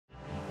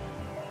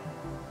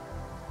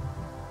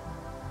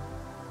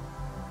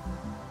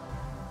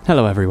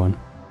Hello everyone.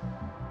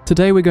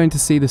 Today we're going to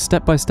see the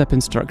step-by-step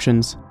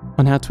instructions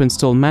on how to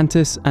install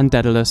Mantis and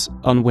Daedalus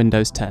on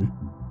Windows 10.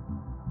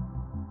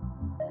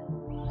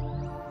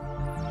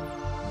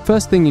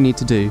 First thing you need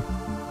to do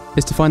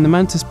is to find the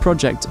Mantis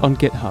project on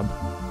Github.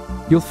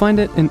 You'll find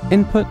it in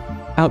input,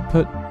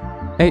 output,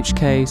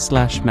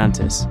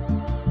 hk/mantis.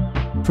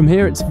 From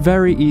here it's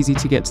very easy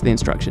to get to the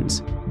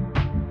instructions.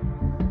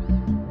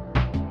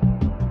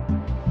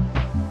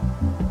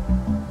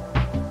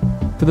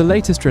 For the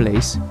latest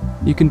release,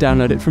 you can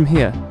download it from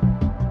here,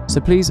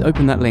 so please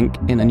open that link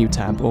in a new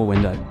tab or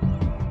window.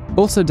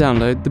 Also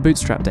download the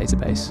Bootstrap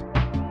database.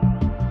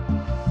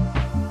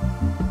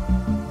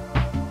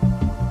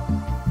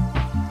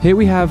 Here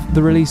we have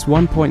the release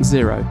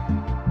 1.0,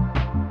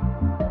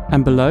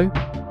 and below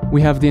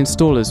we have the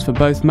installers for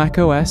both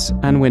macOS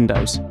and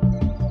Windows.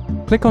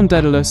 Click on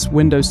Daedalus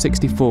Windows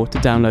 64 to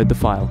download the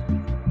file.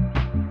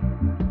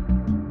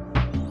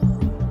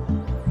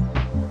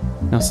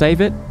 Now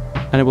save it,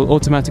 and it will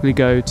automatically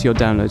go to your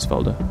downloads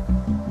folder.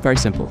 Very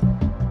simple.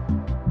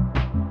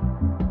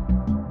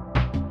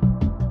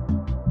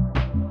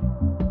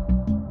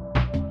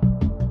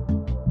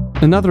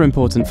 Another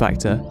important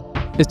factor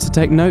is to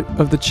take note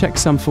of the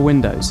checksum for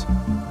Windows.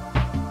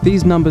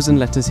 These numbers and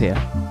letters here.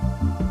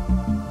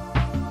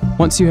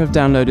 Once you have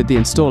downloaded the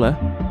installer,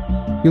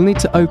 you'll need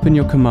to open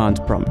your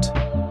command prompt.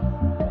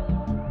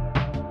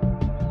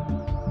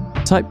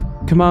 Type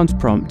command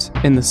prompt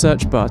in the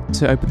search bar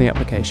to open the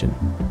application.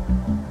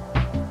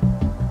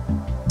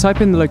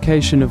 Type in the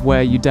location of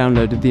where you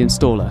downloaded the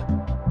installer,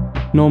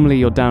 normally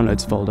your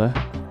downloads folder,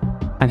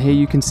 and here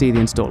you can see the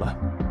installer.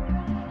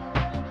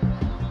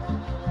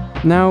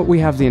 Now we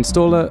have the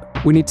installer,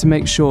 we need to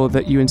make sure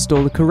that you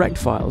install the correct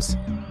files.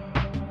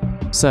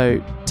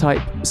 So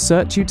type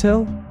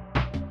searchutil,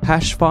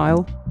 hash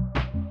file,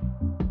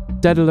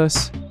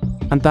 Daedalus,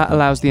 and that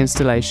allows the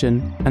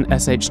installation, and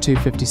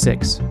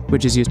sh256,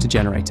 which is used to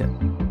generate it.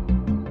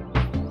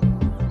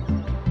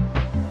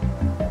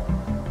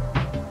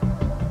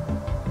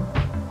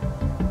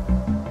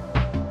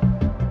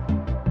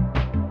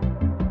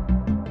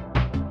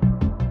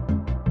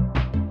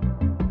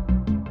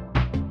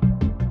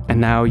 And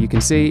now you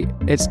can see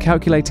it's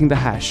calculating the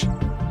hash.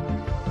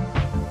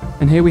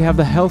 And here we have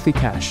the healthy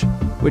cache,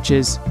 which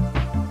is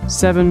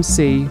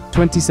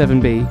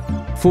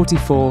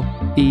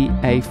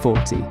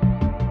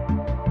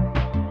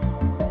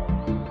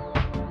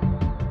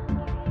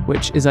 7C27B44EA40,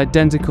 which is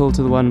identical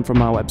to the one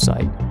from our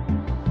website.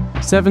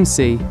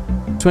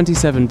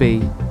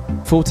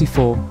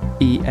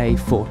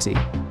 7C27B44EA40.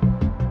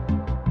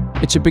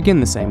 It should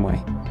begin the same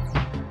way.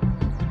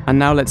 And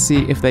now let's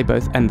see if they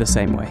both end the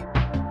same way.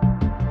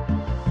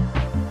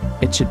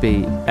 It should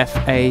be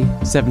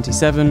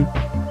FA77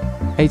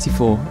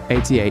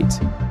 8488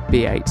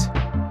 B8.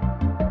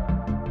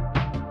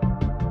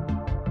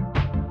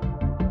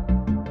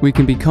 We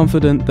can be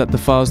confident that the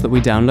files that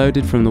we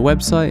downloaded from the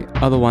website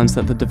are the ones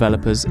that the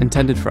developers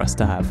intended for us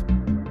to have.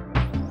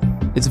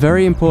 It's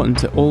very important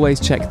to always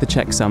check the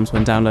checksums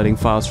when downloading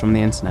files from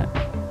the internet,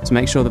 to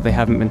make sure that they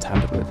haven't been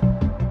tampered with.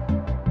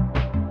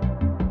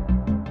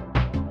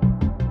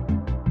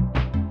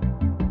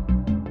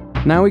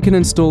 Now we can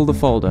install the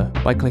folder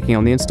by clicking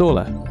on the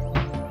installer.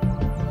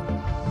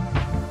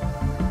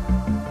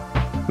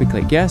 We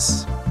click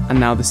yes, and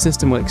now the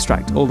system will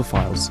extract all the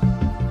files.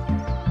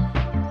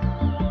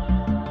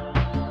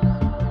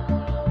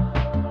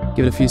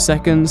 Give it a few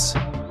seconds,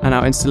 and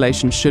our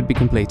installation should be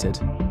completed.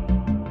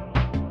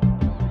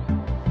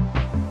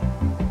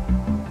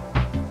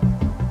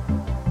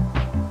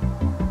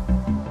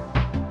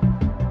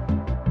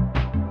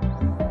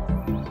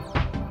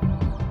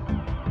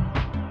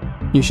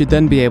 You should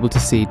then be able to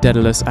see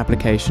Daedalus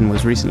application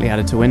was recently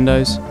added to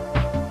Windows,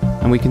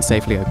 and we can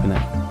safely open it.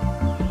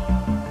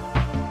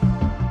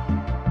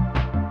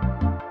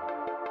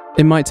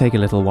 It might take a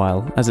little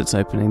while, as it's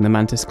opening the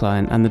Mantis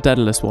client and the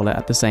Daedalus wallet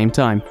at the same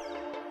time.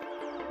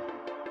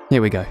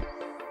 Here we go.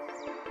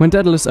 When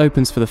Daedalus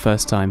opens for the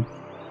first time,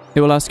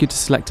 it will ask you to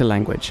select a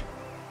language.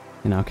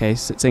 In our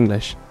case, it's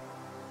English.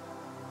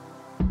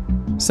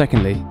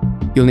 Secondly,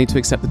 you'll need to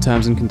accept the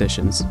terms and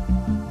conditions.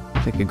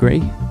 Click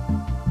Agree.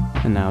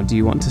 And now, do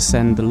you want to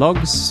send the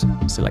logs?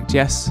 Select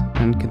yes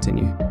and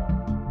continue.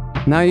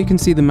 Now you can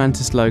see the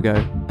Mantis logo,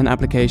 and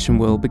application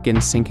will begin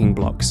syncing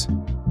blocks.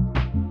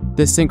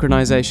 This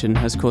synchronization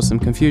has caused some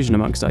confusion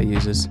amongst our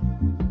users.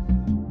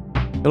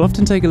 It'll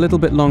often take a little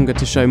bit longer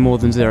to show more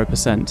than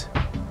 0%.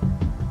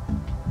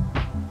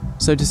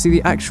 So to see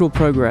the actual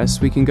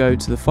progress, we can go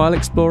to the File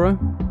Explorer,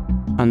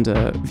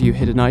 under View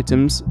Hidden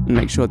Items, and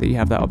make sure that you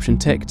have that option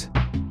ticked.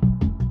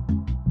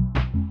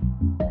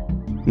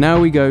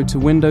 Now we go to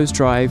Windows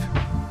Drive,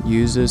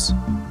 Users,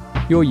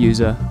 Your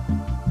User,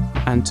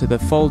 and to the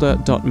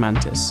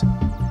folder.mantis,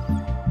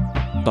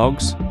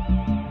 Logs,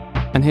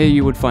 and here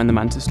you would find the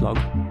Mantis log.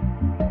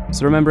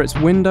 So remember, it's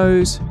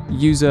Windows,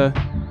 User,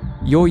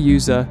 Your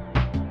User,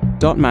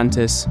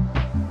 .mantis,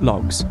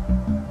 Logs.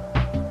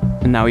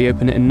 And now we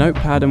open it in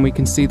Notepad and we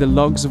can see the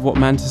logs of what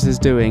Mantis is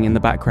doing in the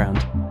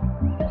background.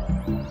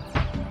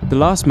 The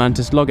last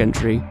Mantis log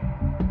entry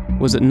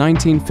was at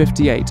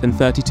 1958 and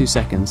 32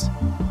 seconds.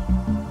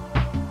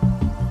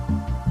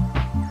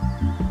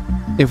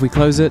 If we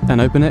close it and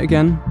open it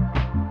again,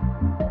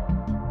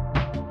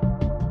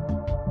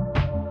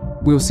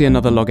 we'll see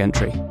another log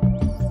entry.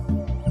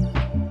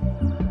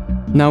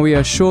 Now we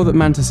are sure that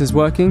Mantis is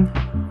working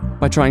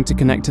by trying to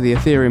connect to the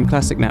Ethereum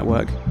Classic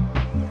network.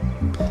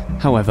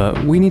 However,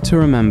 we need to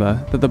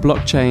remember that the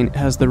blockchain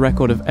has the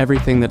record of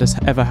everything that has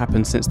ever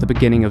happened since the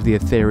beginning of the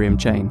Ethereum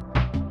chain,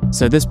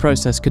 so this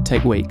process could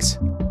take weeks.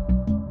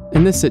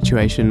 In this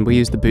situation, we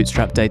use the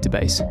Bootstrap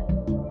database.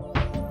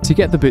 To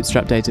get the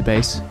Bootstrap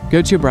database,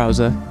 go to your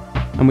browser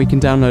and we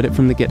can download it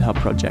from the GitHub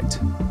project.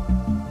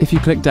 If you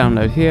click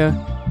download here,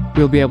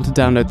 we'll be able to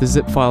download the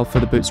zip file for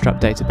the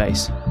Bootstrap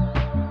database.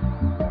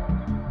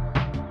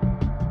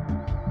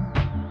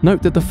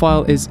 Note that the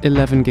file is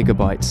 11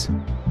 gigabytes.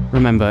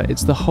 Remember,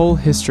 it's the whole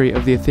history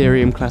of the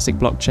Ethereum Classic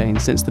blockchain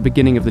since the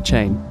beginning of the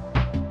chain.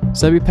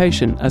 So be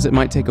patient, as it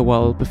might take a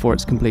while before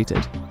it's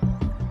completed.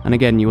 And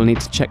again, you will need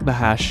to check the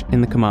hash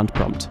in the command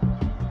prompt.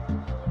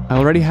 I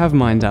already have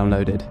mine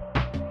downloaded.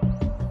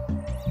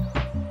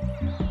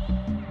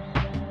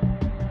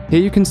 Here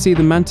you can see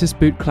the Mantis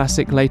Boot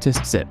Classic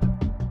latest zip,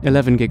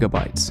 11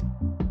 gigabytes.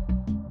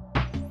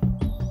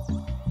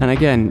 And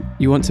again,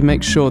 you want to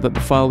make sure that the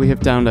file we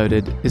have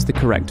downloaded is the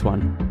correct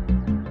one.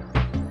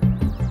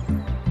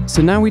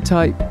 So now we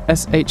type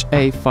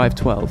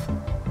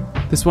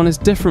SHA512. This one is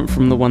different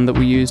from the one that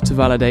we used to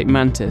validate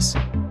Mantis,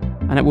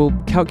 and it will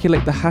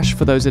calculate the hash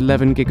for those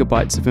 11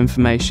 gigabytes of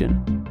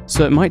information,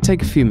 so it might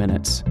take a few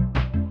minutes.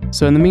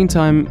 So in the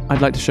meantime, I'd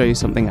like to show you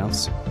something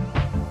else.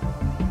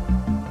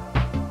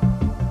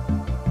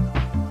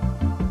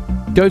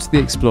 Go to the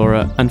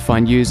Explorer and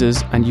find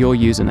users and your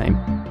username.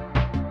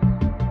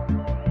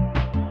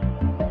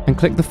 And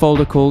click the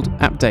folder called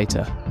App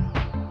Data.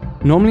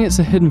 Normally it's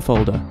a hidden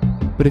folder,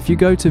 but if you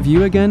go to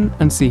View again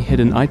and see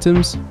Hidden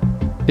Items,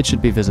 it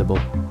should be visible.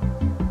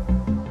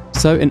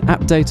 So in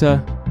App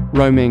Data,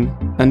 Roaming,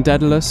 and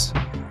Daedalus,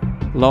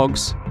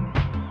 Logs,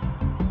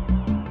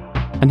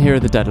 and here are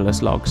the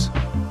Daedalus logs.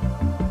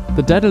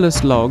 The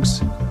Daedalus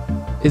logs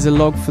is a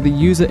log for the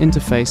user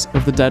interface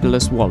of the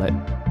Daedalus wallet,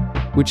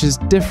 which is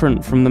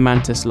different from the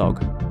Mantis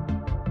log.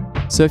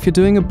 So if you're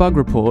doing a bug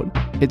report,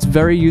 it's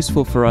very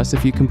useful for us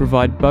if you can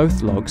provide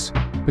both logs,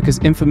 because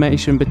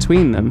information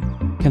between them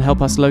can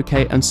help us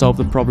locate and solve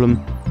the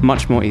problem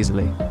much more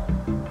easily.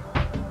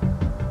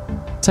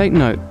 Take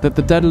note that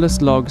the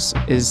Daedalus logs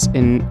is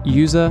in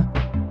User,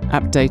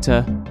 App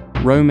Data,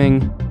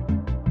 Roaming,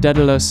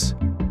 Daedalus,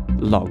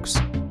 Logs.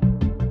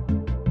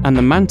 And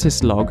the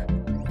Mantis log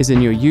is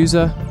in your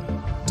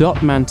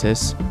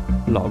user.mantis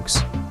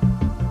logs.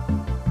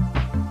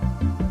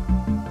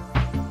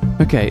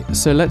 Okay,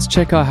 so let's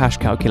check our hash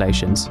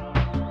calculations.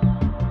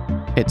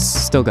 It's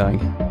still going.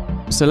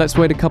 So let's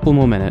wait a couple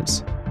more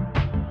minutes.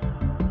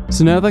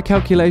 So now the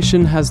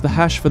calculation has the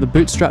hash for the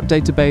Bootstrap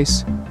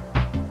database.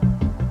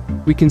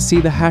 We can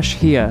see the hash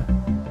here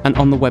and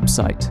on the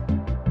website.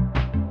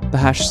 The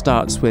hash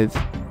starts with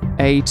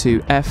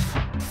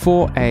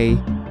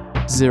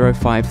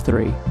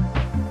A2F4A053.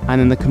 And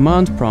in the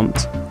command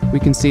prompt, we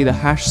can see the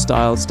hash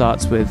style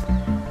starts with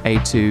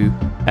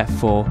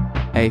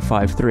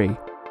A2F4A53.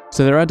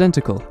 So they're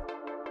identical.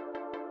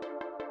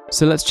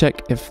 So let's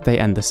check if they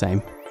end the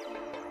same.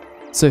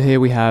 So here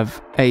we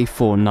have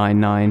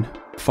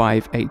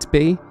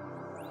A49958B,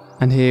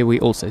 and here we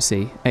also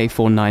see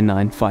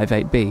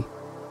A49958B.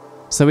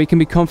 So we can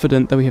be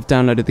confident that we have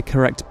downloaded the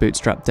correct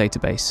Bootstrap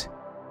database.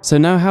 So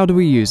now how do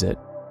we use it?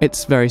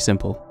 It's very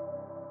simple.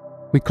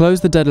 We close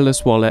the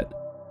Daedalus wallet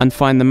and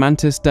find the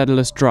Mantis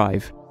Daedalus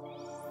drive,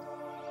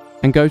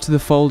 and go to the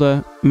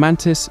folder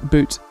Mantis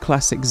Boot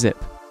Classic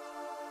Zip,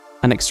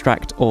 and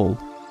extract all.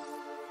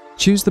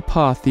 Choose the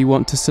path you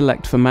want to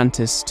select for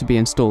Mantis to be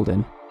installed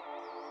in,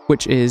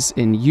 which is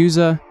in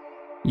user,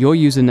 your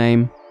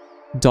username,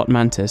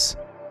 .mantis,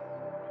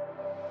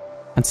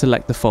 and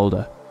select the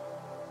folder.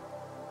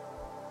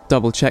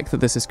 Double check that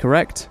this is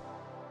correct,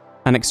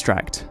 and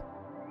extract.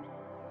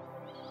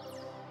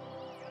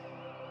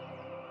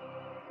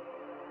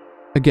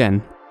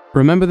 Again,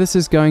 remember this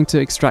is going to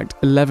extract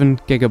 11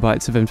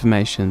 gigabytes of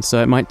information,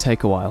 so it might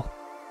take a while.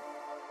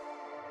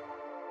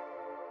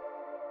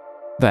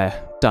 There,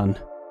 done.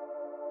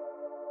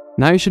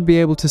 Now you should be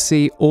able to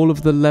see all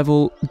of the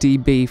level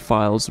DB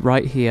files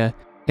right here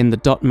in the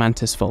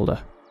 .mantis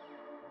folder.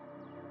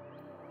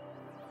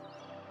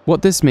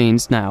 What this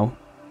means now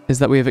is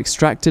that we have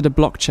extracted a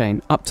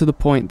blockchain up to the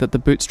point that the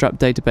Bootstrap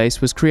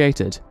database was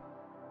created.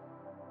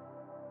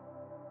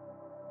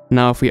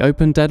 Now if we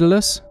open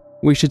Daedalus,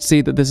 we should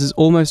see that this is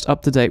almost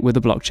up to date with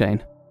the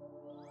blockchain.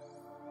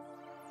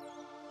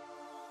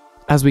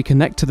 As we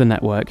connect to the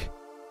network,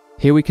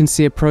 here we can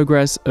see a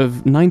progress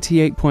of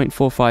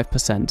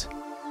 98.45%.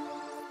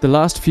 The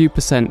last few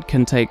percent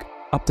can take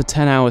up to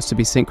 10 hours to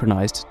be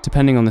synchronized,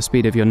 depending on the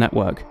speed of your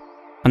network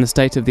and the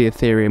state of the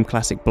Ethereum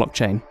Classic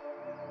blockchain.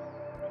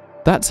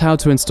 That's how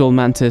to install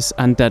Mantis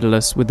and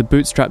Daedalus with the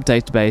Bootstrap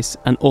database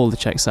and all the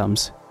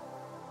checksums.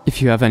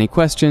 If you have any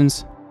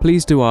questions,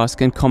 please do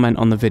ask and comment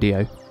on the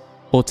video.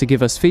 or to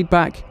give us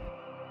feedback,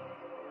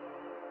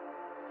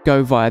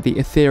 go via the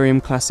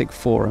Ethereum Classic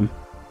forum.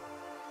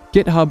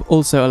 GitHub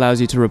also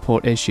allows you to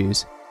report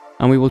issues,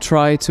 and we will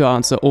try to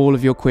answer all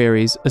of your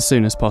queries as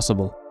soon as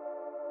possible.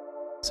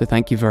 So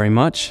thank you very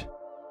much,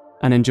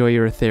 and enjoy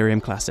your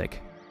Ethereum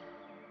Classic.